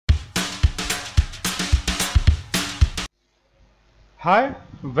Hi,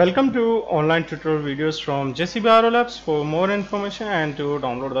 welcome to online tutorial videos from JCB Labs. For more information and to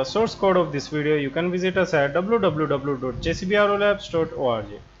download the source code of this video, you can visit us at www.jcbrolabs.org.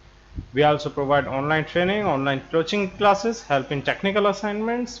 We also provide online training, online coaching classes, help in technical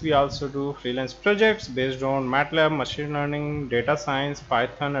assignments. We also do freelance projects based on Matlab, machine learning, data science,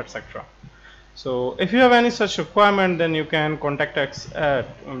 Python, etc. So if you have any such requirement, then you can contact us at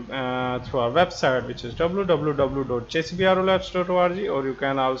through our website, which is www.jcbrolabs.org, or you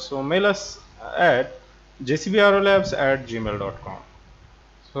can also mail us at jcbrolabs@gmail.com.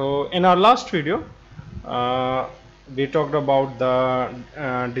 So in our last video, we talked about the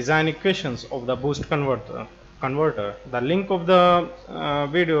design equations of the boost converter. The link of the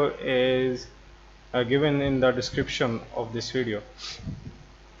video is given in the description of this video.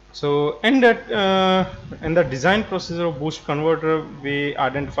 So in the design process of boost converter, we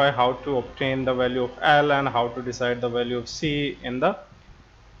identify how to obtain the value of L and how to decide the value of C in the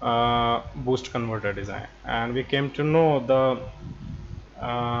boost converter design, and we came to know the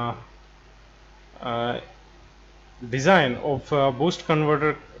design of a boost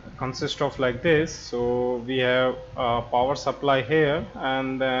converter consists of like this. So we have a power supply here,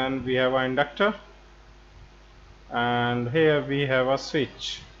 and then we have an inductor, and here we have a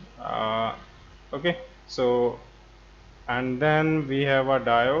switch. Okay, so and then we have a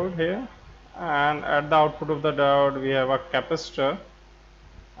diode here, and at the output of the diode we have a capacitor,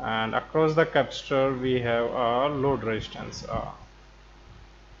 and across the capacitor we have a load resistance R.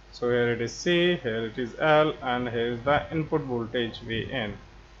 So here it is C, here it is L, and here is the input voltage Vin,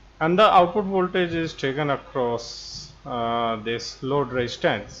 and the output voltage is taken across this load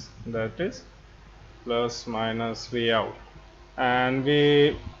resistance, that is plus minus V out. And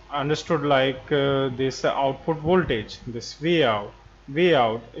we understood like this output voltage, this V out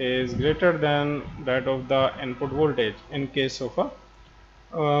is greater than that of the input voltage in case of a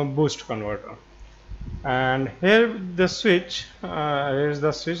boost converter. And here the switch, here is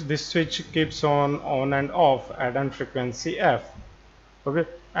the switch. This switch keeps on and off at an frequency f. Okay,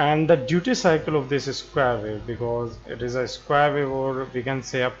 and the duty cycle of this is square wave, because it is a square wave, or we can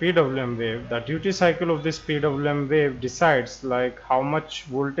say a PWM wave. The duty cycle of this PWM wave decides like how much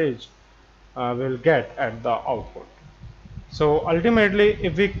voltage we'll get at the output. So ultimately,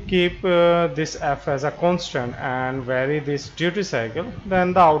 if we keep this f as a constant and vary this duty cycle,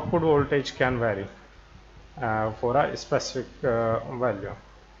 then the output voltage can vary for a specific value.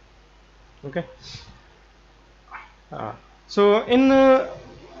 Okay. So in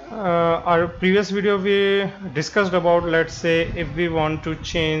our previous video we discussed about, let's say if we want to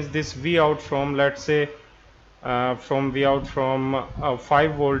change this V out from, let's say from V out from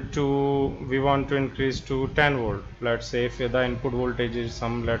 5 volt to, we want to increase to 10 volt. Let's say if the input voltage is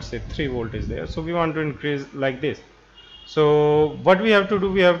some, let's say 3 volt is there, so we want to increase like this. So what we have to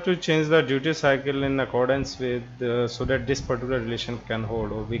do, we have to change the duty cycle in accordance with so that this particular relation can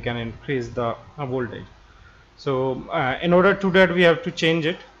hold, or we can increase the voltage. So in order to that we have to change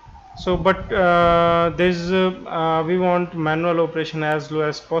it. So but we want manual operation as low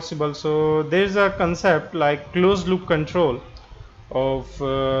as possible. So there is a concept like closed loop control of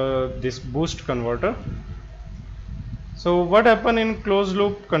this boost converter. So what happen in closed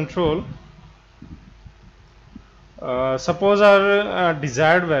loop control? Suppose our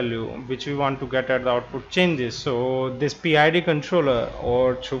desired value which we want to get at the output changes, so this PID controller,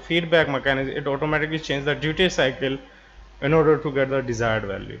 or through feedback mechanism, it automatically changes the duty cycle in order to get the desired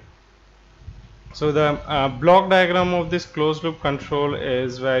value. So the block diagram of this closed loop control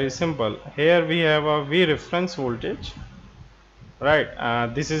is very simple. Here we have a V reference voltage, right?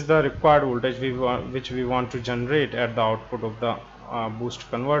 This is the required voltage which we want to generate at the output of the boost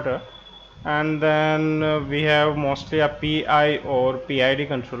converter. And then we have mostly a PI or PID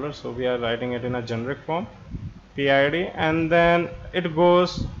controller, so we are writing it in a generic form, PID, and then it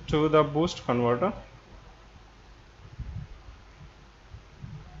goes to the boost converter,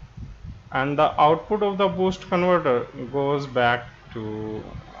 and the output of the boost converter goes back to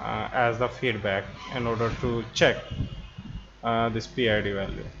as the feedback in order to check this PID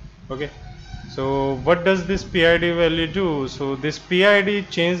value. Okay. So what does this PID value do? So this PID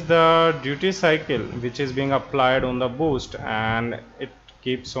changes the duty cycle which is being applied on the boost, and it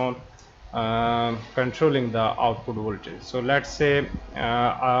keeps on controlling the output voltage. So let's say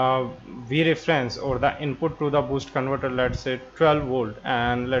V reference, or the input to the boost converter, let's say 12 volt,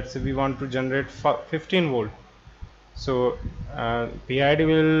 and let's say we want to generate 15 volt. So PID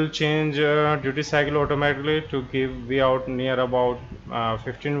will change duty cycle automatically to give V out near about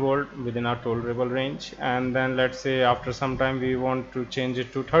 15 volt within a tolerable range, and then let's say after some time we want to change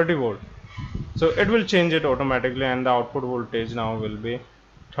it to 30 volt. So it will change it automatically, and the output voltage now will be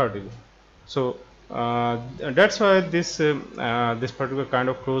 30. So that's why this particular kind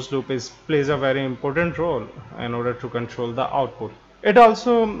of closed loop plays a very important role in order to control the output. It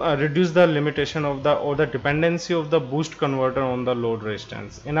also reduces the limitation of the dependency of the boost converter on the load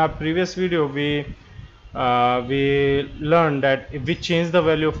resistance. In our previous video, we learned that if we change the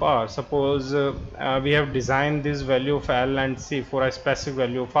value of R, suppose we have designed this value of L and C for a specific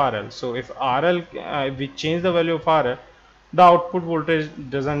value of RL. So if if we change the value of RL, the output voltage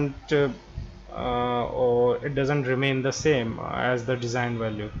doesn't or it doesn't remain the same as the design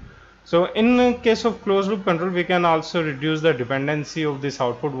value. So in case of closed loop control, we can also reduce the dependency of this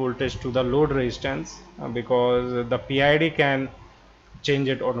output voltage to the load resistance because the PID can change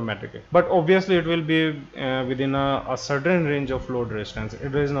it automatically, but obviously it will be within a certain range of load resistance.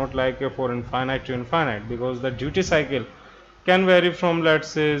 It is not like for infinite to infinite, because the duty cycle can vary from, let's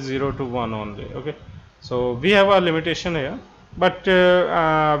say, 0 to 1 only. Okay, so we have a limitation here, but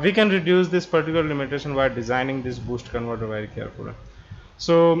we can reduce this particular limitation by designing this boost converter very carefully.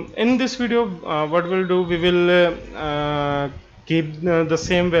 So in this video, what we'll do, we will keep the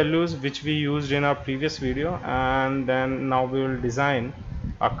same values which we used in our previous video, and then now we will design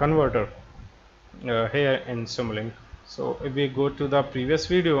a converter here in Simulin. So if we go to the previous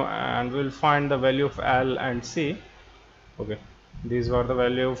video, and we'll find the value of L and C. Okay, these were the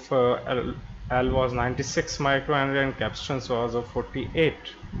value of L was 96 microhenry and capacitance was of 48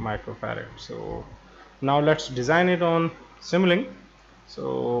 microfarad. So now let's design it on Simulin.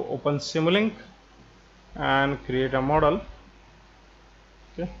 So open Simulink and create a model.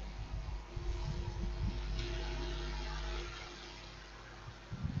 Okay.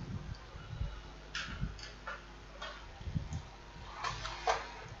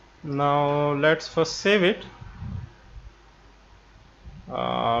 Now let's first save it.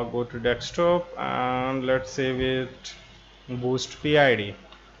 Go to desktop and let's save it boost PID.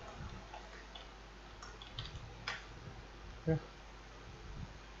 Okay.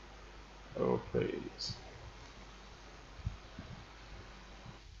 Okay.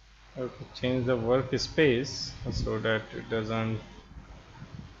 Okay, change the workspace so that it doesn't.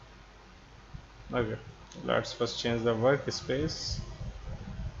 Okay, let's first change the workspace,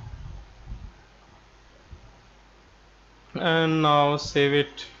 and now save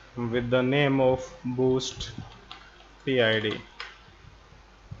it with the name of boost PID.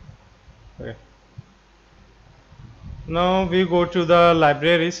 Okay. Now we go to the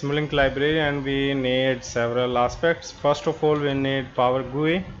library, Simulink library, and we need several aspects. First of all, we need Power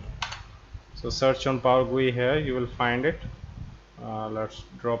GUI. So search on Power GUI here, you will find it. Let's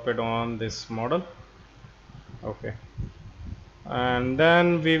drop it on this model. Okay, and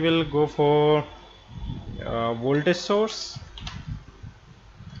then we will go for voltage source.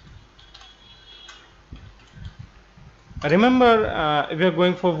 Remember, if we are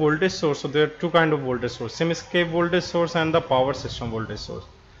going for voltage source, so there are two kind of voltage source: semi-escape voltage source and the power system voltage source.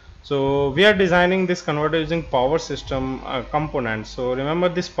 So we are designing this converter using power system component. So remember,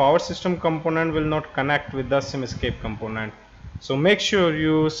 this power system component will not connect with the semi-escape component. So make sure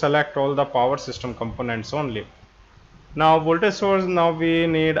you select all the power system components only. Now voltage source, now we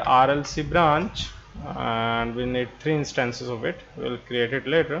need RLC branch, and we need 3 instances of it. We'll create it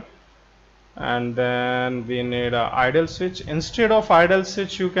later. And then we need a idle switch. Instead of idle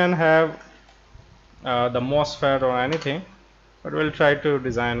switch, you can have the MOSFET or anything, but we'll try to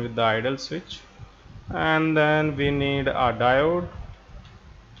design with the idle switch. And then we need a diode.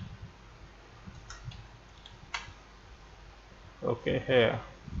 Okay, here.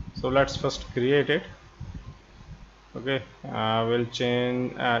 So let's first create it. Okay, we'll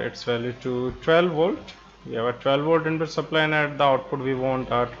change its value to 12 volt. We have a 12 volt input supply, and at the output we want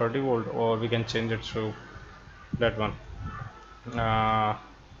a 30 volt, or we can change it to that one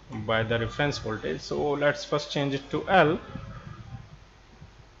by the reference voltage. So let's first change it to L,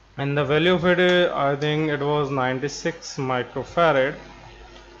 and the value of it, I think it was 96 microfarad.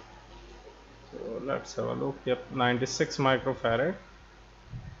 So let's have a look. Yep, 96 microfarad.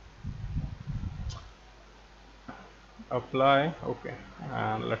 Apply. Okay,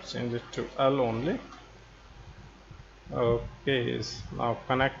 and let's change it to L only. Okay, now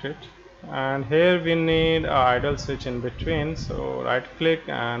connect it, and here we need a idle switch in between. So right click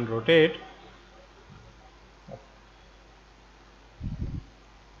and rotate.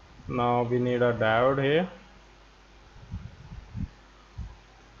 Now we need a diode here.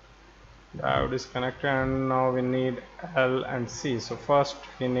 Diode is connected, and now we need L and C. So first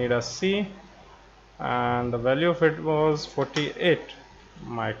we need a C, and the value of it was 48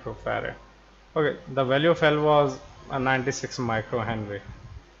 microfarad. Okay, the value of L was 96 microhenry.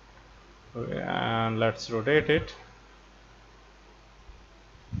 Okay, and let's rotate it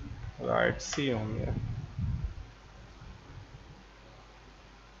right C ohm here.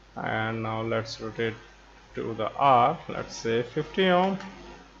 And now let's rotate to the R, let's say 50 ohm,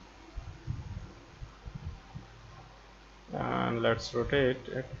 and let's rotate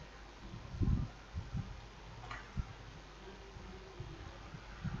it.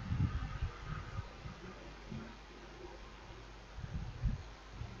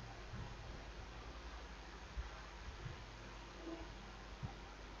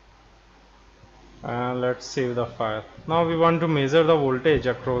 And let's save the file. Now we want to measure the voltage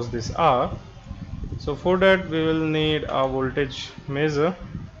across this R. So for that we will need a voltage measure.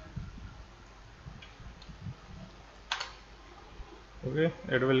 Okay,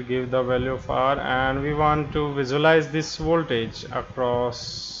 it will give the value of R, and we want to visualize this voltage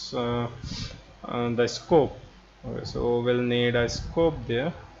across the scope. Okay, so we'll need a scope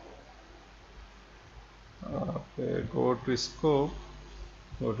there. Okay, go to scope,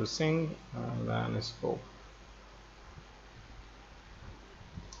 go to sync, and then scope.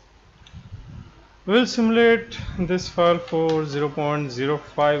 We'll simulate this file for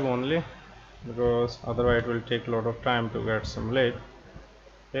 0.05 only, because otherwise it will take a lot of time to get simulate.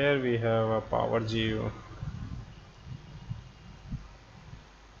 Here we have a power GU.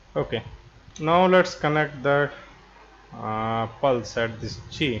 Okay, now let's connect that pulse at this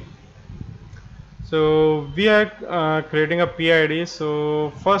G. So we are creating a PID.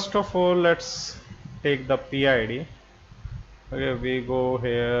 So first of all, let's take the PID. Okay, we go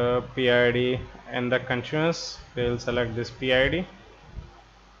here, PID, and the continuous, we'll select this PID.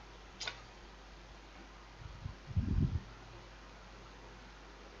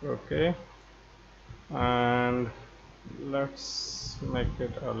 Okay, and let's make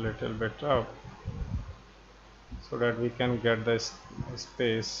it a little bit up so that we can get this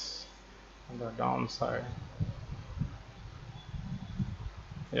space on the downside.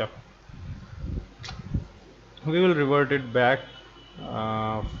 Yep, we will revert it back,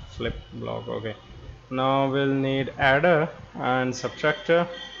 flip block. Okay, now we'll need adder and subtractor.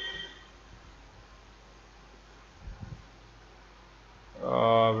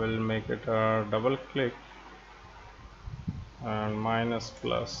 We'll make it a double click and minus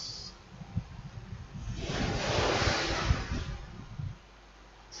plus.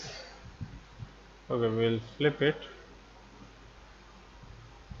 Okay, we'll flip it.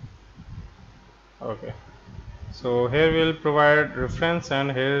 Okay, so here we'll provide reference,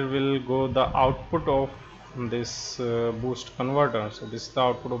 and here will go the output of this boost converter. So this is the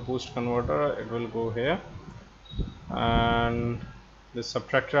output of boost converter, it will go here, and the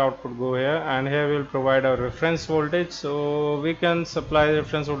subtractor output go here, and here we'll provide a reference voltage. So we can supply the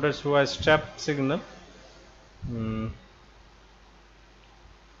reference voltage to a step signal.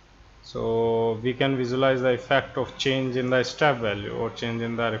 So we can visualize the effect of change in the step value or change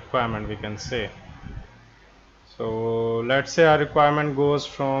in the requirement, we can say. So let's say our requirement goes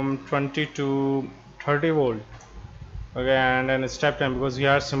from 20 to 30 volt. Okay, and then step time, because we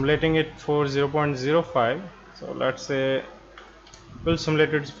are simulating it for 0.05, so let's say we'll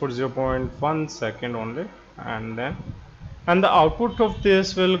simulate it for 0.1 second only, and the output of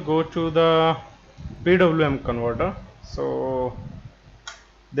this will go to the PWM converter. So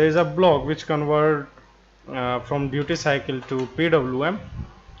there is a block which convert from duty cycle to PWM.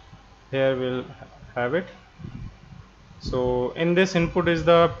 Here we'll have it. So in this, input is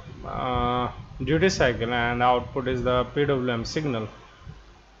the duty cycle and output is the PWM signal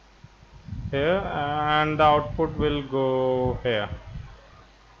here, and the output will go here.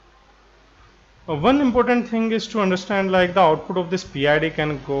 One important thing is to understand, like, the output of this PID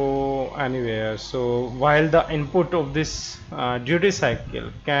can go anywhere. So while the input of this duty cycle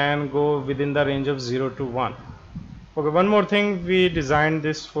can go within the range of 0 to 1. Okay, one more thing, we designed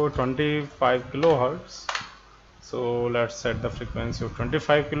this for 25 kilohertz. So let's set the frequency of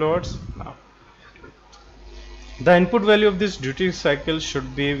 25 kilohertz. Now the input value of this duty cycle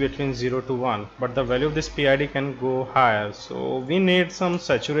should be between 0 to 1, but the value of this PID can go higher. So we need some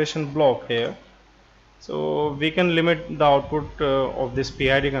saturation block here. So we can limit the output of this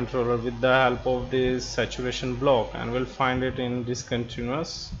PID controller with the help of this saturation block, and we'll find it in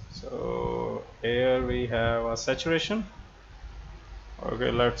discontinuous. So here we have a saturation. Okay,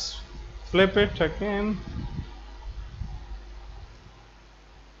 let's flip it again.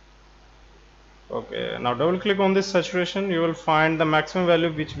 Okay, now double click on this saturation, you will find the maximum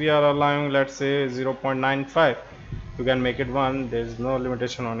value which we are allowing, let's say 0.95. You can make it 1, there is no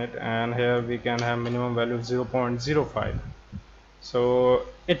limitation on it, and here we can have minimum value of 0.05. So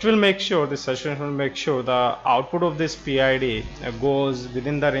it will make sure, this session will make sure the output of this PID goes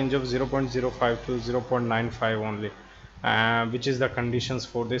within the range of 0.05 to 0.95 only, which is the conditions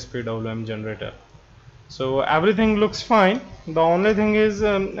for this PWM generator. So everything looks fine. The only thing is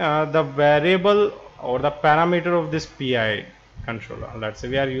the variable or the parameter of this PI controller. Let's say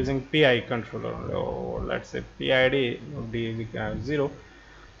we are using PI controller, or let's say PID we can have 0.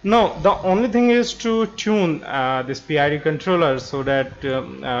 No, the only thing is to tune this PID controller so that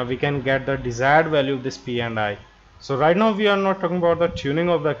we can get the desired value of this P and I. So right now we are not talking about the tuning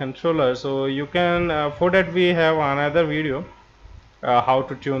of the controller. So you can, for that we have another video how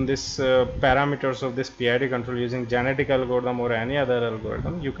to tune this parameters of this PID control using genetic algorithm or any other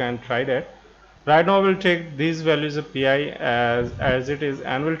algorithm. You can try that. Right now we'll take these values of PI as it is,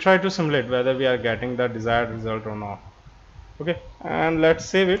 and we'll try to simulate whether we are getting the desired result or not. Okay, and let's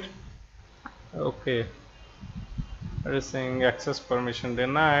save it. Okay, it is saying access permission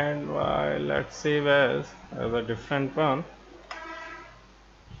denied. Well, let's save as a different one.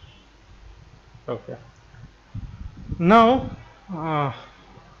 Okay, now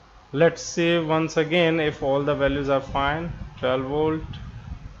let's see once again if all the values are fine. 12 volt,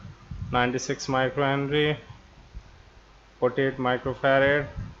 96 microhenry, 48 microfarad,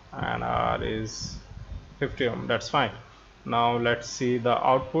 and R is 50 ohm. That's fine. Now let's see the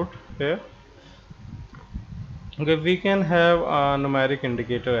output here. Okay, we can have a numeric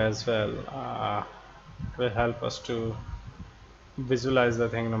indicator as well. It will help us to visualize the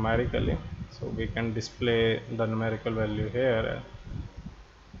thing numerically. So we can display the numerical value here.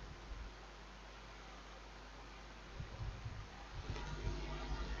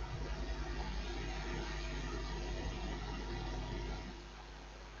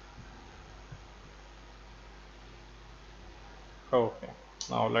 Okay,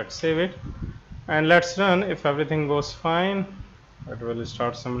 now let's save it and let's run. If everything goes fine, it will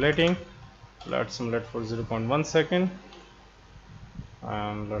start simulating. Let's simulate for 0.1 second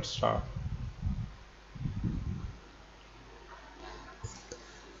and let's start.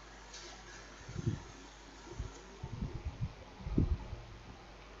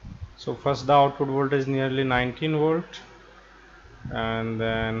 So first the output voltage is nearly 19 volt, and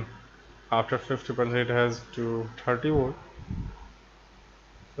then after 50% it has to 30 volt.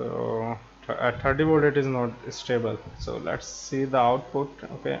 So at 30 volt it is not stable. So let's see the output.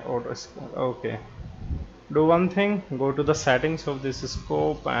 Okay, okay, do one thing, go to the settings of this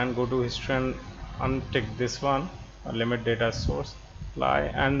scope and go to history and untick this one, limit data source, apply,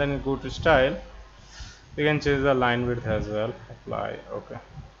 and then go to style. You can change the line width as well, apply. Okay,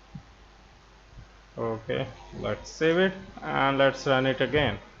 okay, let's save it and let's run it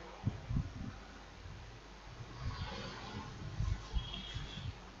again.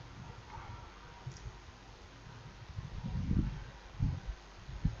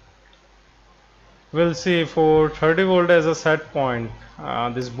 We'll see for 30 volt as a set point,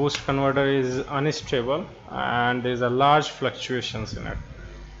 this boost converter is unstable and there is a large fluctuations in it.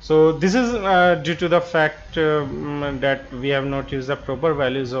 So this is due to the fact that we have not used the proper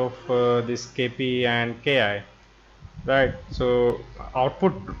values of this Kp and Ki, right? So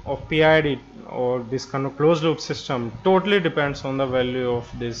output of PID or this kind of closed loop system totally depends on the value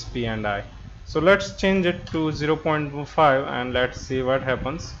of this P and I. So let's change it to 0.5 and let's see what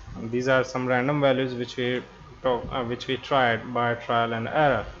happens. These are some random values which we tried by trial and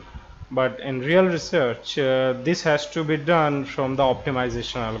error, but in real research this has to be done from the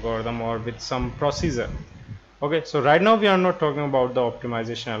optimization algorithm or with some procedure. Okay, so right now we are not talking about the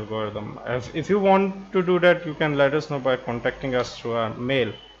optimization algorithm. If you want to do that, you can let us know by contacting us through our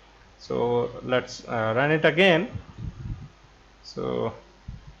mail. So let's run it again. So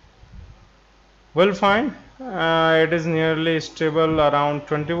we'll find it is nearly stable around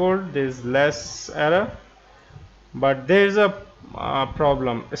 20 volt. There is less error, but there is a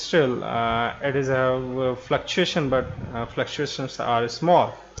problem still. It is a fluctuation, but fluctuations are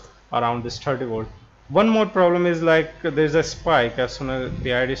small around this 30 volt. One more problem is like there is a spike as soon as the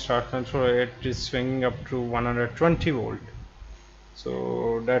PID start control, it is swinging up to 120 volt.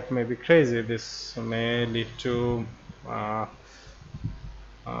 So that may be crazy. This may lead to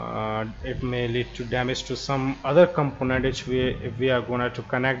it may lead to damage to some other component if we are going to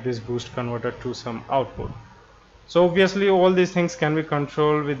connect this boost converter to some output. So obviously all these things can be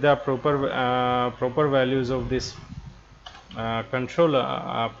controlled with the proper values of this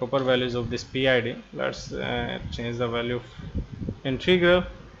controller, proper values of this PID. Let's change the value of integral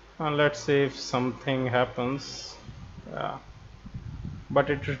and let's say if something happens, but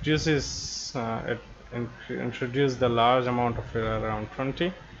it reduces introduce the large amount of error around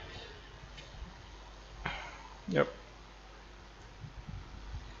 20. Yep.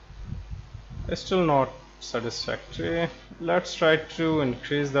 Still not satisfactory. Let's try to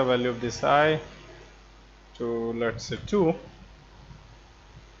increase the value of this I to, let's say, 2,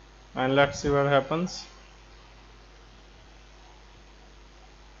 and let's see what happens.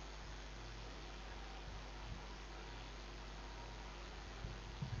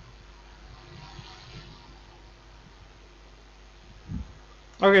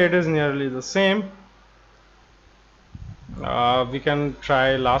 Okay, it is nearly the same. We can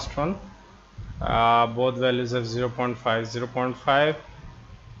try last one. Both values have 0.5, 0.5.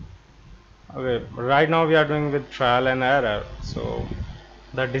 Okay, right now we are doing with trial and error, so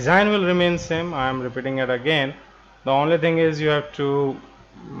the design will remain same. I am repeating it again. The only thing is you have to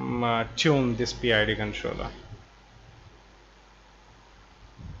tune this PID controller.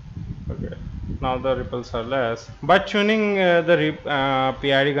 Okay, now the ripples are less. By tuning the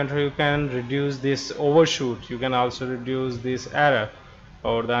PID controller, you can reduce this overshoot. You can also reduce this error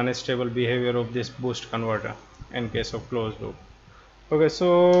or the unstable behavior of this boost converter in case of closed loop. Okay,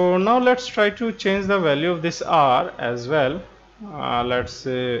 so now let's try to change the value of this R as well. Let's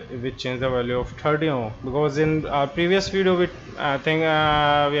say we change the value of 30 ohm, because in our previous video I think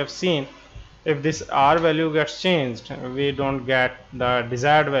we have seen if this R value gets changed, we don't get the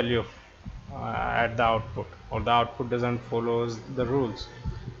desired value at the output, or the output doesn't follows the rules.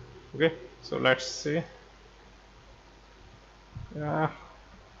 Okay, so let's see.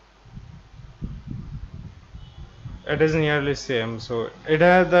 It is nearly same, so it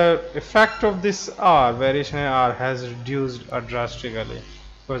has the effect of this R, variation in R has reduced drastically,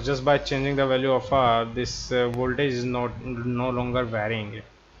 because just by changing the value of R, this voltage is no longer varying.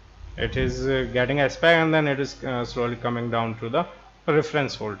 It is getting a spike, and then it is slowly coming down to the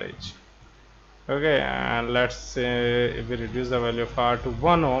reference voltage. Okay, and let's say if we reduce the value of R to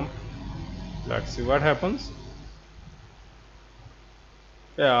 1 ohm, let's see what happens.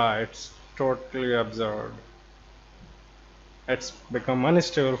 Yeah, it's totally absurd. It's become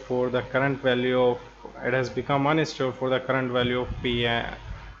unstable for the current value of, it has become unstable for the current value of P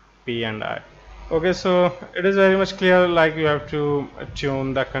and I. Okay, so it is very much clear, like you have to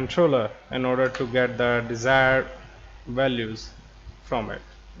tune the controller in order to get the desired values from it.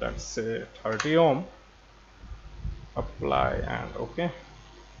 Let's say 30 ohm, apply, and okay.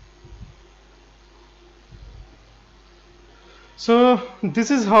 So this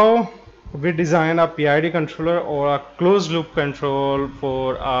is how we design a PID controller or a closed loop control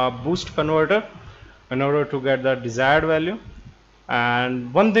for a boost converter in order to get the desired value.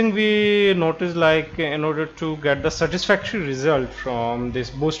 And one thing we noticed, like in order to get the satisfactory result from this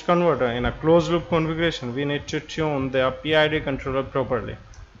boost converter in a closed loop configuration, we need to tune the PID controller properly.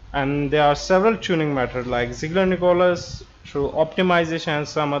 And there are several tuning methods like Ziegler-Nicholas, through optimization and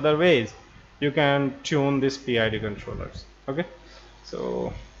some other ways you can tune these PID controllers. Okay,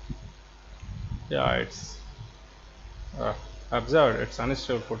 so yeah, it's absurd. It's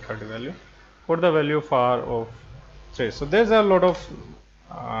unstable for 30 value, for the value of R of 3. So there's a lot of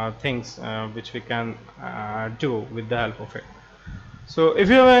things which we can do with the help of it. So if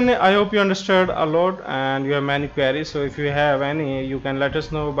you have any, I hope you understood a lot and you have many queries. So if you have any, you can let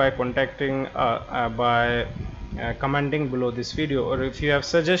us know by contacting by commenting below this video, or if you have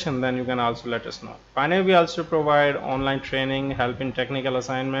suggestion, then you can also let us know. Finally, we also provide online training, help in technical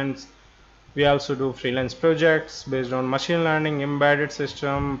assignments. We also do freelance projects based on machine learning, embedded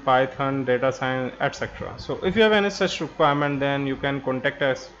system, Python, data science, etc. So if you have any such requirement, then you can contact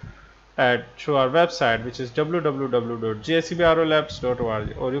us through our website, which is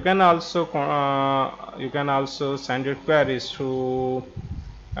www.jcbrolabs.org, or you can also send your queries through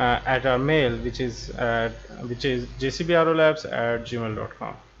at our mail, which is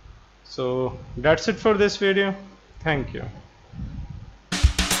jcbrolabs@gmail.com. So that's it for this video. Thank you.